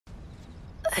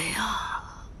哎呀，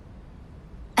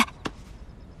哎，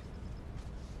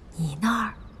你那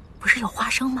儿不是有花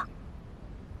生吗？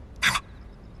拿来。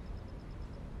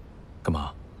干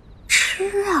嘛？吃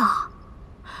啊！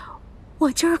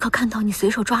我今儿可看到你随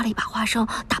手抓了一把花生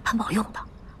打盘宝用的，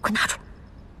快拿出来，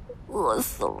饿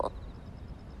死了。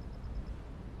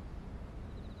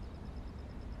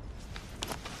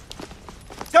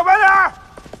小白脸儿，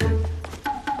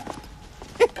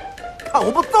看我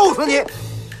不揍死你！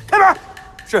开门。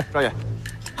是少爷，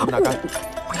你们哪干？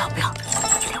不要，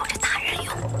你留着大人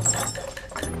用。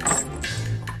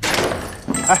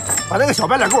哎，把那个小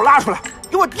白脸给我拉出来，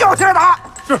给我吊起来打！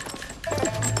是。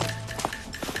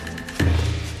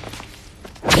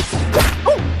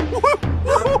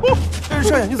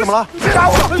少爷，你怎么了？别打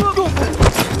我！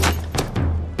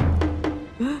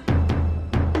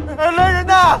来人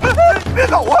呐！别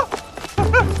搞我！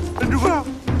你过来！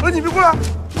你别过来！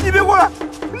你别过来！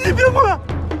你别过来！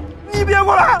你别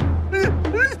过来！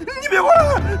你别过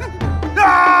来！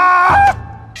啊！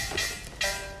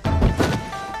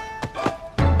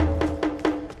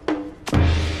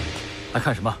还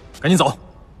看什么？赶紧走！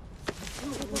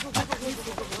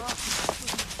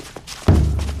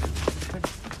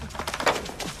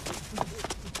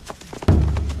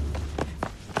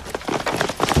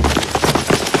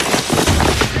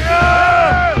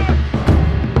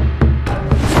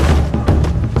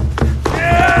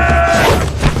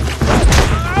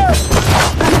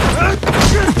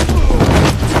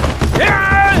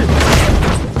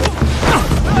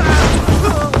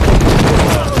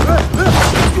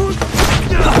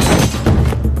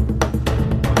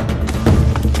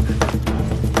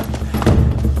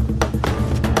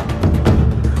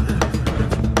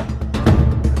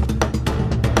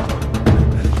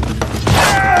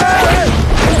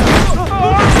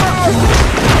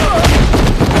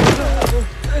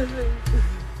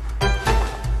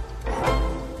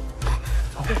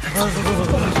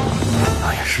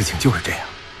哎呀，事情就是这样。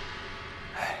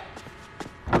哎，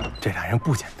这俩人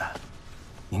不简单，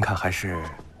您看还是……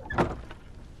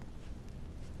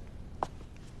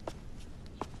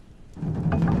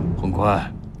本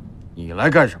官，你来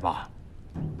干什么？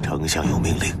丞相有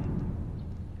命令。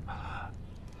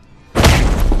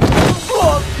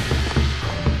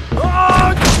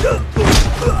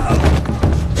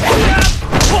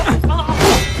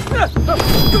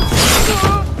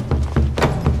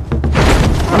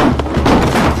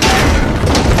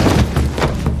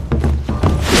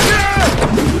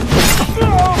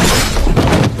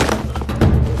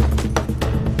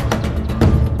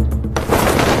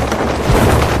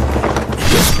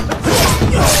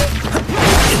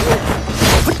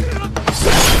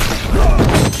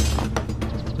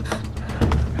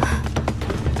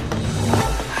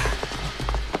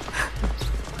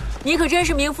你可真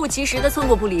是名副其实的寸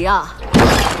步不离啊！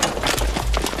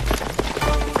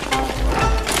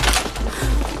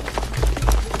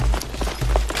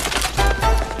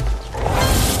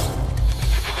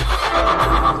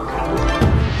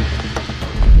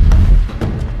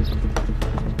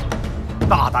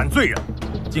大胆罪人，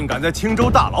竟敢在青州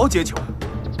大牢劫囚，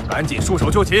赶紧束手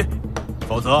就擒，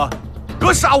否则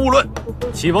格杀勿论。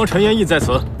齐王陈延义在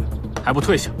此，还不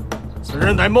退下？此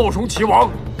人乃冒充齐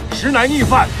王，实乃逆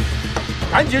犯，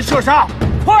赶紧射杀！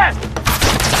快！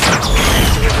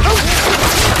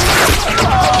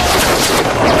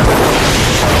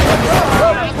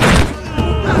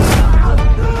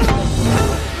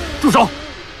住手！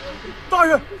大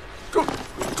人，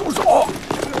住手！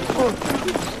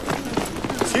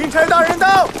钦差大人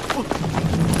到。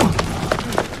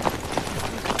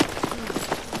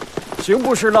刑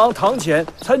部侍郎唐潜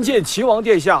参见齐王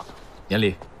殿下。严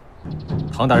厉，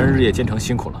唐大人日夜兼程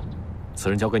辛苦了，此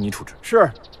人交给你处置。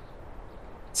是。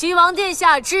齐王殿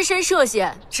下只身涉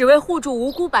险，只为护助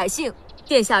无辜百姓，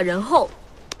殿下仁厚，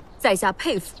在下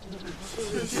佩服。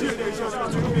谢殿下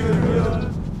救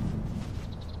命！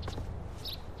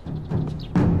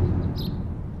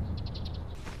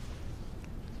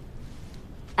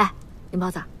哎，林包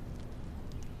子，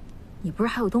你不是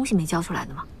还有东西没交出来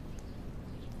的吗？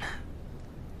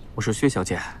我说薛小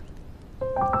姐，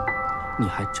你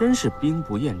还真是兵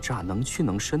不厌诈，能屈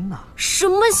能伸呐！什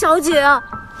么小姐啊？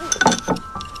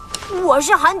我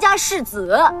是韩家世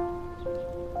子。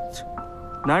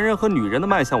男人和女人的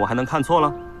脉象，我还能看错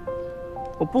了？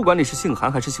我不管你是姓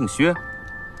韩还是姓薛，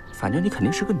反正你肯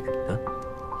定是个女的。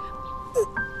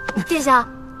殿下，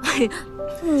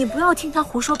你不要听他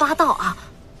胡说八道啊！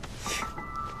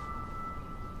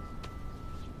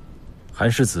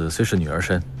韩世子虽是女儿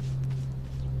身，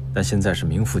但现在是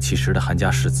名副其实的韩家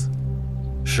世子，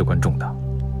事关重大，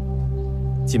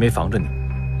既没防着你，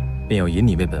便有引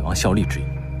你为本王效力之意。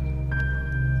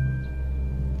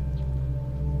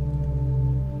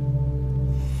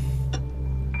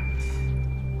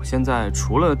现在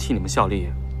除了替你们效力，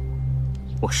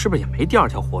我是不是也没第二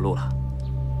条活路了？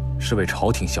是为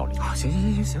朝廷效力。啊，行，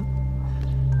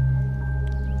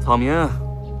草民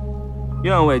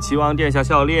愿为齐王殿下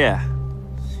效力。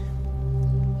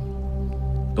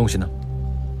东西呢？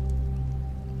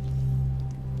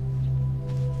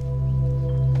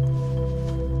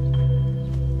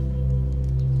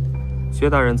薛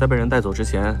大人在被人带走之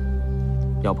前，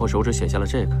咬破手指写下了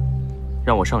这个，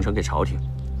让我上呈给朝廷。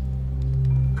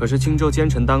可是荆州奸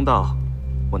臣当道，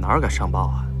我哪敢上报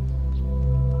啊？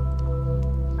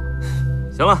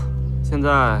行了，现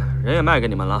在人也卖给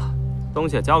你们了，东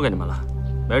西也交给你们了，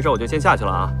没事我就先下去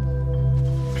了啊。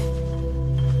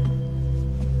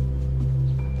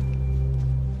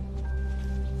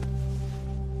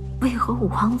为何五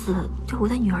皇子对我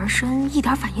的女儿身一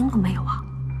点反应都没有啊？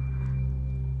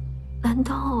难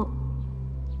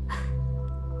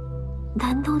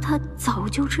道他早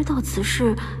就知道此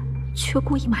事，却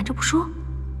故意瞒着不说？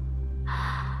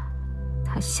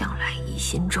他向来疑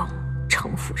心重，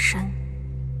城府深，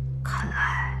看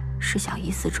来是想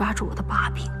以此抓住我的把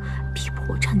柄，逼迫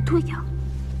我站队呀。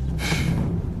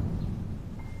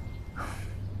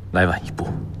来晚一步，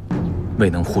未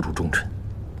能护住忠臣。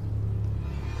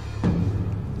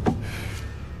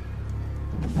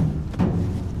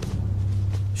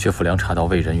薛福良查到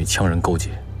魏人与羌人勾结，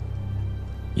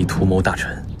以图谋大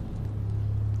臣。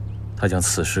他将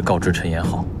此事告知陈延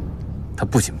浩，他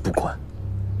不仅不管，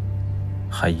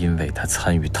还因为他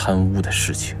参与贪污的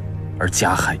事情而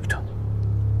加害于他。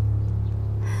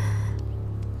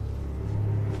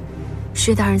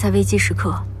薛大人在危机时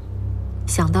刻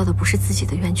想到的不是自己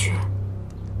的冤屈，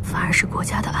反而是国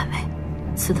家的安危。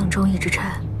此等忠义之臣，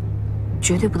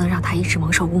绝对不能让他一直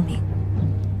蒙受污名。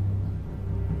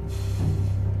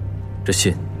这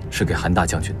信是给韩大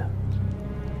将军的，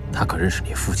他可认识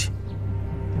你父亲？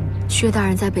薛大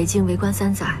人在北京为官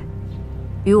3载，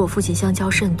与我父亲相交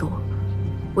甚多，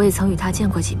我也曾与他见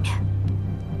过几面。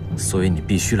所以你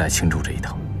必须来青州这一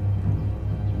趟。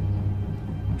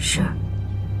是。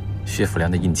薛福良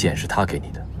的印鉴是他给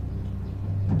你的。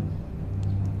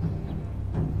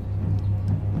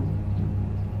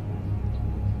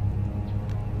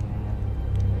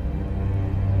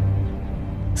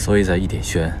所以在一点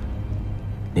轩，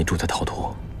你助他逃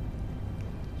脱，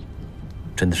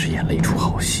真的是演了一出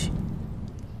好戏。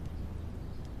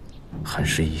韩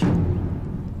十一，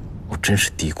我真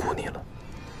是低估你了。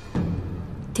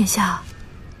殿下，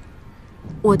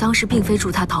我当时并非助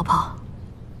他逃跑，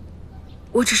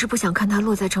我只是不想看他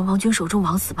落在成王军手中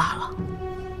枉死罢了。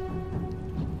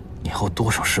你还有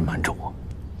多少事瞒着我？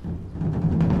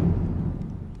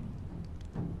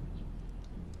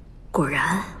果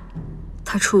然，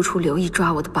他处处留意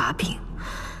抓我的把柄。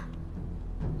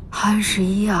韩十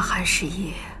一啊，韩十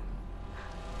一，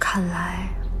看来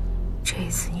这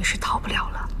次你是逃不了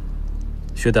了。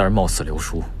薛大人冒死留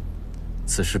书，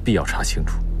此事必要查清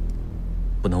楚，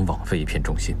不能枉费一片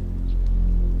忠心。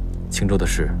青州的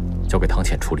事交给唐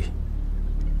潜处理，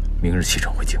明日启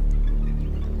程回京。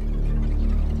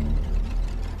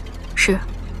是，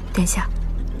殿下。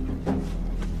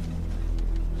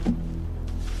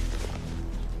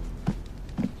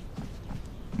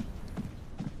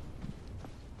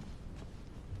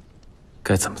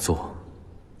该怎么做，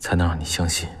才能让你相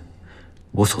信，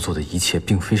我所做的一切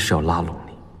并非是要拉拢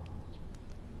你，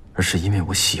而是因为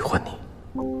我喜欢你？